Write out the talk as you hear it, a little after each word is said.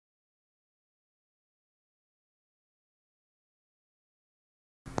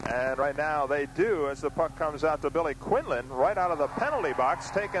And right now they do, as the puck comes out to Billy Quinlan right out of the penalty box.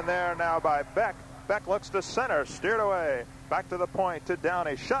 Taken there now by Beck. Beck looks to center, steered away. Back to the point to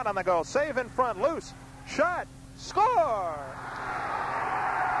Downey. Shot on the goal. Save in front. Loose. Shot. Score!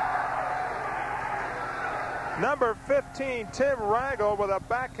 Number 15, Tim Ragel, with a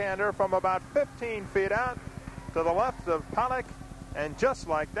backhander from about 15 feet out to the left of Pollock. And just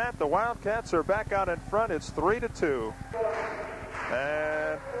like that, the Wildcats are back out in front. It's 3-2.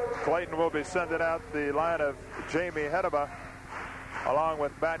 And Clayton will be sending out the line of Jamie Hedema along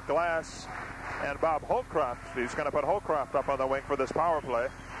with Matt Glass and Bob Holcroft. He's going to put Holcroft up on the wing for this power play.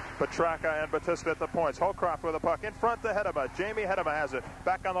 Petracca and Battista at the points. Holcroft with the puck in front to Hedema. Jamie Hedema has it.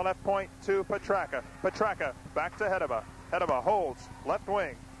 Back on the left point to Petracca. Petracca back to Hedema. Hedema holds left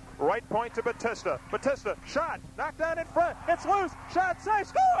wing. Right point to Battista. Battista, shot, knocked down in front. It's loose. Shot, save,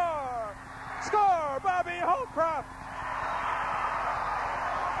 score! Score, Bobby Holcroft.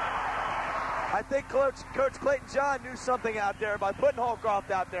 I think Coach Clayton John knew something out there by putting Holcroft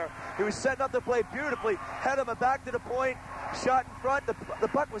out there. He was setting up the play beautifully. Hedema back to the point. Shot in front. The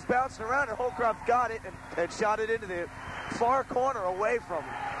puck was bouncing around, and Holcroft got it and shot it into the far corner away from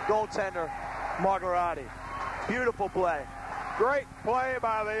goaltender Margarotti. Beautiful play. Great play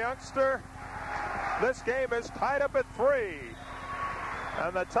by the youngster. This game is tied up at 3.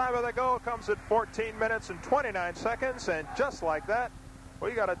 And the time of the goal comes at 14 minutes and 29 seconds. And just like that,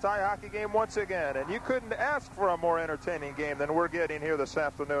 we got a tie hockey game once again. And you couldn't ask for a more entertaining game than we're getting here this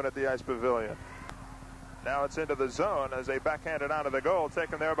afternoon at the Ice Pavilion. Now it's into the zone as they backhand it onto the goal,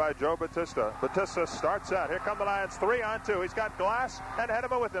 taken there by Joe Battista. Battista starts out. Here come the Lions, 3-on-2. He's got Glass and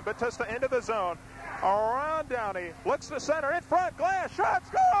Hedema with him. Battista into the zone. Around Downey. Looks to center. In front. Glass. Shot.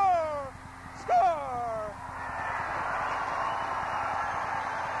 Score! Score!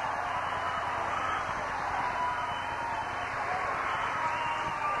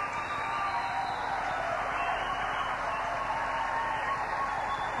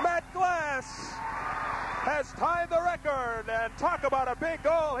 Matt Glass has tied the record, and talk about a big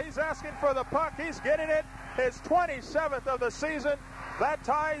goal. He's asking for the puck. He's getting it. His 27th of the season. That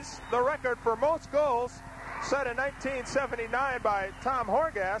ties the record for most goals set in 1979 by Tom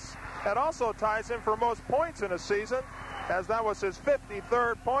Horgas. It also ties him for most points in a season, as that was his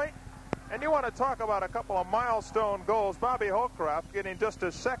 53rd point. And you want to talk about a couple of milestone goals. Bobby Holcroft getting just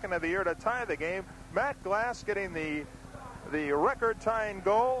his second of the year to tie the game. Matt Glass getting the record-tying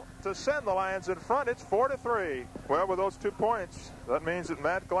goal to send the Lions in front. It's 4-3. Well, with those 2 points, that means that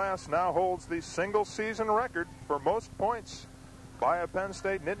Matt Glass now holds the single-season record for most points by a Penn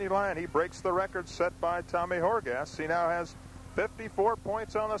State Nittany Lion. He breaks the record set by Tommy Horgas. He now has 54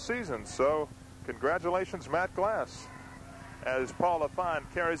 points on the season. So, congratulations, Matt Glass. As Paul Lafond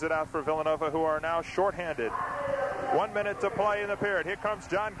carries it out for Villanova, who are now shorthanded. 1 minute to play in the period. Here comes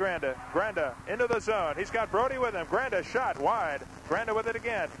John Granda. Granda into the zone. He's got Brody with him. Granda shot wide. Granda with it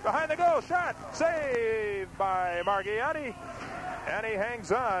again. Behind the goal. Shot. Saved by Margiotti. And he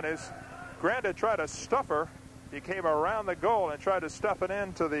hangs on as Granda tried to stuff her. He came around the goal and tried to stuff it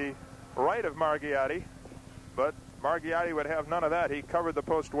in to the right of Margiotti. But Margiotti would have none of that. He covered the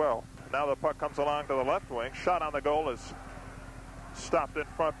post well. Now the puck comes along to the left wing. Shot on the goal is stopped in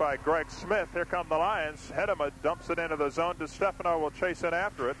front by Greg Smith. Here come the Lions. Hedema dumps it into the zone. DiStefano will chase in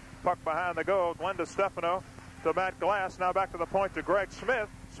after it. Puck behind the goal. Glenn DiStefano to Matt Glass. Now back to the point to Greg Smith.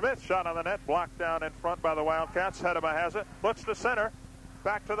 Smith shot on the net. Blocked down in front by the Wildcats. Hedema has it. Looks to center.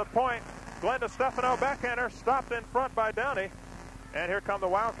 Back to the point. Glenn DiStefano backhander. Stopped in front by Downey. And here come the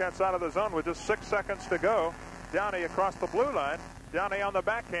Wildcats out of the zone with just 6 seconds to go. Downey across the blue line. Downey on the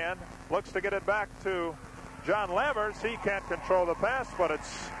backhand. Looks to get it back to John Lammers. He can't control the pass, but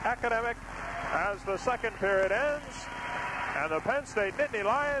it's academic as the second period ends. And the Penn State Nittany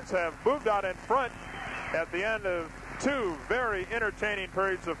Lions have moved out in front at the end of 2 very entertaining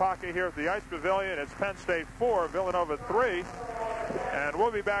periods of hockey here at the Ice Pavilion. It's Penn State 4, Villanova 3. And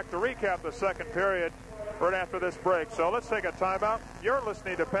we'll be back to recap the second period right after this break. So let's take a timeout. You're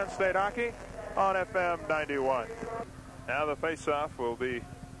listening to Penn State Hockey on FM 91. Now the face-off will be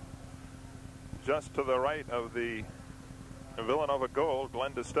just to the right of the Villanova goal.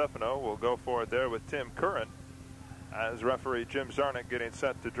 Glenn DiStefano will go for it there with Tim Curran as referee Jim Zarnick getting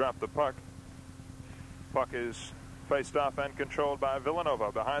set to drop the puck. Puck is faced off and controlled by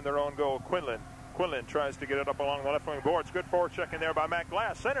Villanova. Behind their own goal, Quinlan. Quinlan tries to get it up along the left wing boards. Good forward check in there by Matt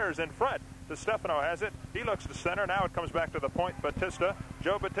Glass. Centers in front. DiStefano has it. He looks to center. Now it comes back to the point. Battista.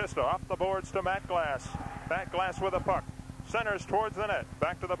 Joe Battista off the boards to Matt Glass. Matt Glass with a puck. Centers towards the net.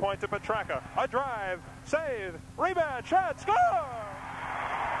 Back to the point to Petracca. A drive. Save. Rebound. Shot. Score!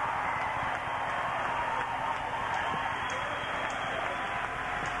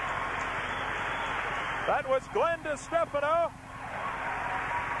 That was Glenn DiStefano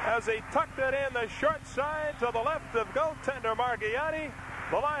as he tucked it in the short side to the left of goaltender Margiotti.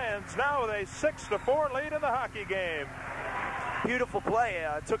 The Lions now with a 6-4 lead in the hockey game. Beautiful play.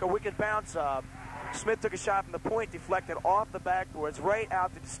 Took a wicked bounce. Smith took a shot from the point, deflected off the backboards, right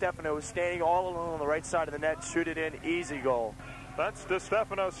out to DiStefano, who was standing all alone on the right side of the net. Shoot it in, easy goal. That's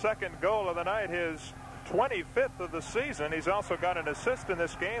DiStefano's second goal of the night, his 25th of the season. He's also got an assist in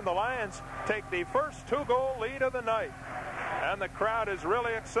this game. The Lions take the first 2-goal lead of the night, and the crowd is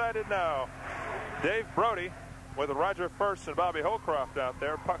really excited now. Dave Brody with Roger First and Bobby Holcroft out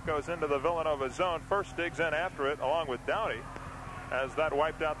there. Puck goes into the Villanova zone. First digs in after it along with Downey, as that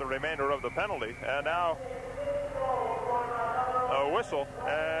wiped out the remainder of the penalty. And now a whistle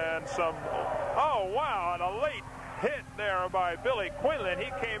and some, oh wow, and a late hit there by Billy Quinlan.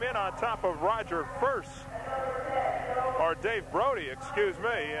 He came in on top of Roger First, or Dave Brody, excuse me,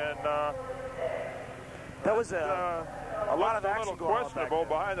 and that was a lot of action going on. Questionable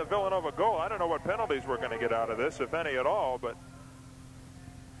behind the Villanova goal. I don't know what penalties we're going to get out of this, if any at all, but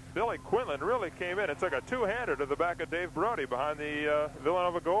Billy Quinlan really came in and took a two-hander to the back of Dave Brody behind the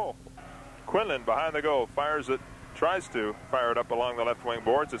Villanova goal. Quinlan behind the goal, fires it, tries to fire it up along the left wing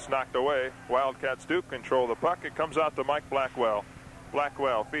boards. It's knocked away. Wildcats do control the puck. It comes out to Mike Blackwell.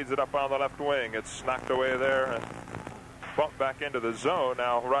 Blackwell feeds it up on the left wing. It's knocked away there and bumped back into the zone.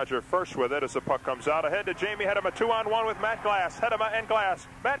 Now Roger First with it as the puck comes out. Ahead to Jamie Hedema, 2-on-1 with Matt Glass. Hedema and Glass.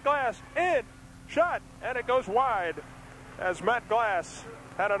 Matt Glass in, shot, and it goes wide as Matt Glass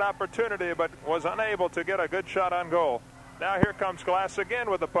had an opportunity but was unable to get a good shot on goal. Now here comes Glass again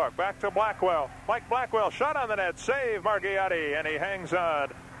with the puck. Back to Blackwell. Mike Blackwell, shot on the net. Save Margiotti, and he hangs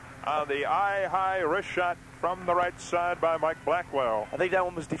on the eye-high wrist shot from the right side by Mike Blackwell. I think that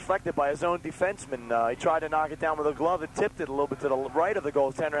one was deflected by his own defenseman. He tried to knock it down with a glove and tipped it a little bit to the right of the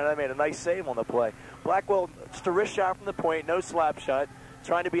goaltender, and that made a nice save on the play. Blackwell, just a wrist shot from the point, no slap shot,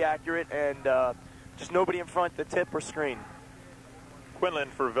 trying to be accurate, and just nobody in front to tip or screen.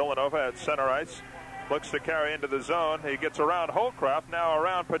 Quinlan for Villanova at center ice. Looks to carry into the zone. He gets around Holcroft, now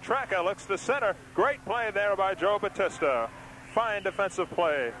around Petraka, looks to center. Great play there by Joe Battista. Fine defensive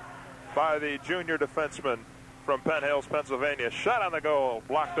play by the junior defenseman from Penn Hills, Pennsylvania. Shot on the goal,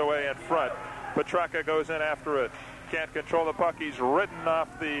 blocked away in front. Petraka goes in after it. Can't control the puck. He's ridden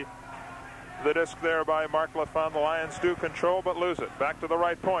off the disc there by Mark Lafon. The Lions do control but lose it. Back to the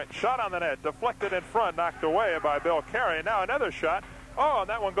right point. Shot on the net, deflected in front, knocked away by Bill Carey. Now another shot. Oh, and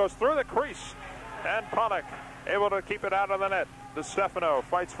that one goes through the crease. And Pollock able to keep it out of the net. DiStefano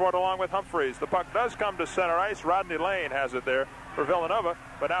fights for it along with Humphreys. The puck does come to center ice. Rodney Lane has it there for Villanova,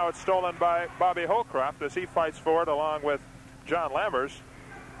 but now it's stolen by Bobby Holcroft as he fights for it along with John Lammers.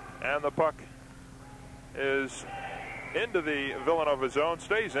 And the puck is into the Villanova zone,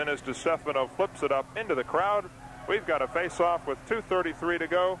 stays in as DiStefano flips it up into the crowd. We've got a face-off with 2:33 to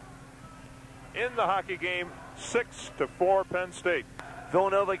go in the hockey game. 6-4 Penn State.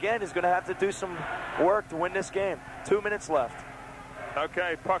 Villanova again is going to have to do some work to win this game. 2 minutes left.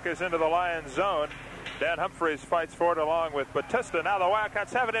 Okay, puck is into the Lions zone. Dan Humphreys fights for it along with Battista. Now the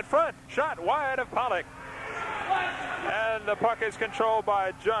Wildcats have it in front. Shot wide of Pollock. And the puck is controlled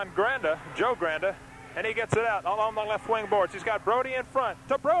by Joe Granda, and he gets it out along the left wing boards. He's got Brody in front.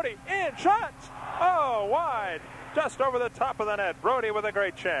 To Brody, in, shots! Oh, wide, just over the top of the net. Brody with a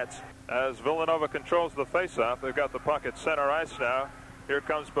great chance. As Villanova controls the faceoff, they've got the puck at center ice now. Here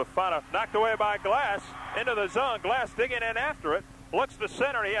comes Bafana, knocked away by Glass, into the zone. Glass digging in after it. Looks to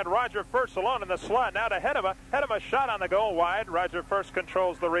center. He had Roger First alone in the slot. Now to Hedema. Hedema shot on the goal wide. Roger First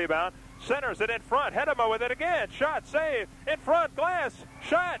controls the rebound. Centers it in front. Hedema with it again. Shot, save. In front, Glass.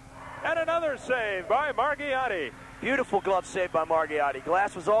 Shot. And another save by Margiotti. Beautiful glove save by Margiotti.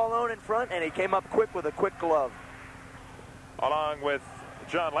 Glass was all alone in front, and he came up quick with a quick glove. Along with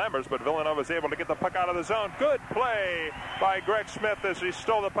John Lammers, but Villanova is able to get the puck out of the zone. Good play by Greg Smith as he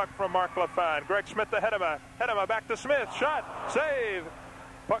stole the puck from Mark Lafon. Greg Smith to Hedema. Hedema back to Smith. Shot. Save.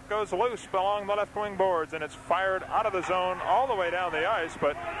 Puck goes loose along the left wing boards, and it's fired out of the zone all the way down the ice,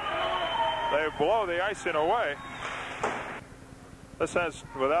 but they blow the icing away. This has,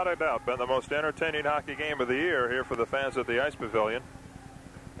 without a doubt, been the most entertaining hockey game of the year here for the fans at the Ice Pavilion.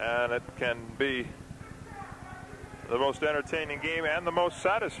 And it can be the most entertaining game and the most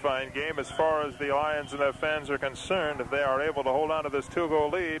satisfying game as far as the Lions and their fans are concerned if they are able to hold on to this 2-goal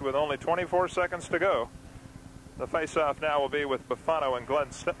lead with only 24 seconds to go. The face-off now will be with Bafano and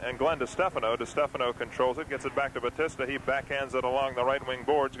Glenn DiStefano. DiStefano controls it, gets it back to Battista. He backhands it along the right wing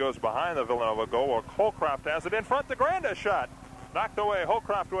boards, goes behind the Villanova goal, while Holcroft has it in front. The Granda shot. Knocked away.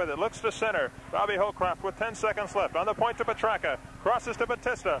 Holcroft with it. Looks to center. Bobby Holcroft with 10 seconds left. On the point to Petracca. Crosses to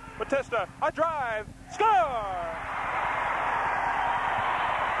Battista. Battista, a drive. Score!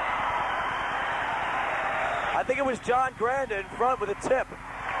 I think it was John Granda in front with a tip.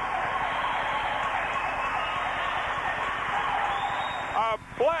 A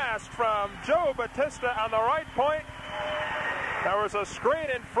blast from Joe Battista on the right point. There was a screen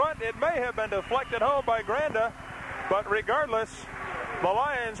in front. It may have been deflected home by Granda, but regardless, the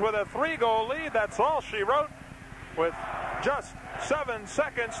Lions with a 3-goal lead. That's all she wrote. With just 7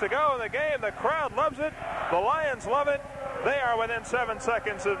 seconds to go in the game, the crowd loves it. The Lions love it. They are within 7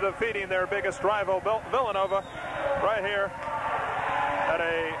 seconds of defeating their biggest rival, Villanova, right here at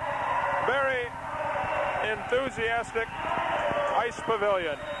a very enthusiastic ice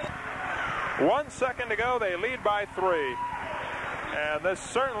pavilion. 1 second to go. They lead by 3. And this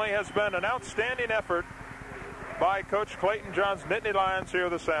certainly has been an outstanding effort by Coach Clayton John's Nittany Lions here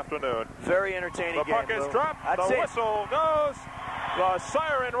this afternoon. Very entertaining The game. puck is dropped, the whistle goes, the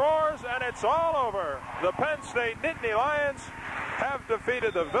siren roars, and it's all over. The Penn State Nittany Lions have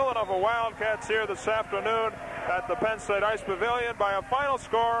defeated the Villanova Wildcats here this afternoon at the Penn State Ice Pavilion by a final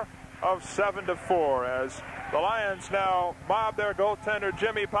score of 7-4, as the Lions now mob their goaltender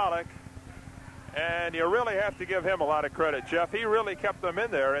Jimmy Pollock. And you really have to give him a lot of credit, Jeff. He really kept them in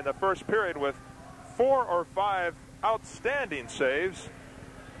there in the first period with 4 or 5 outstanding saves.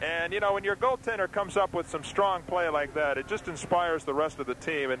 And, you know, when your goaltender comes up with some strong play like that, it just inspires the rest of the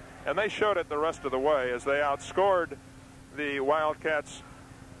team. And they showed it the rest of the way as they outscored the Wildcats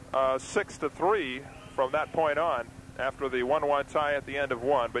 6-3 from that point on after the 1-1 tie at the end of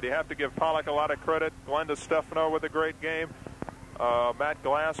 1. But you have to give Pollock a lot of credit. Glenda Stefano with a great game. Matt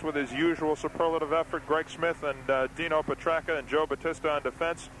Glass with his usual superlative effort. Greg Smith and Dino Petracca and Joe Battista on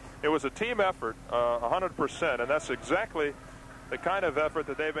defense. It was a team effort, 100%, and that's exactly the kind of effort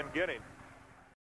that they've been getting.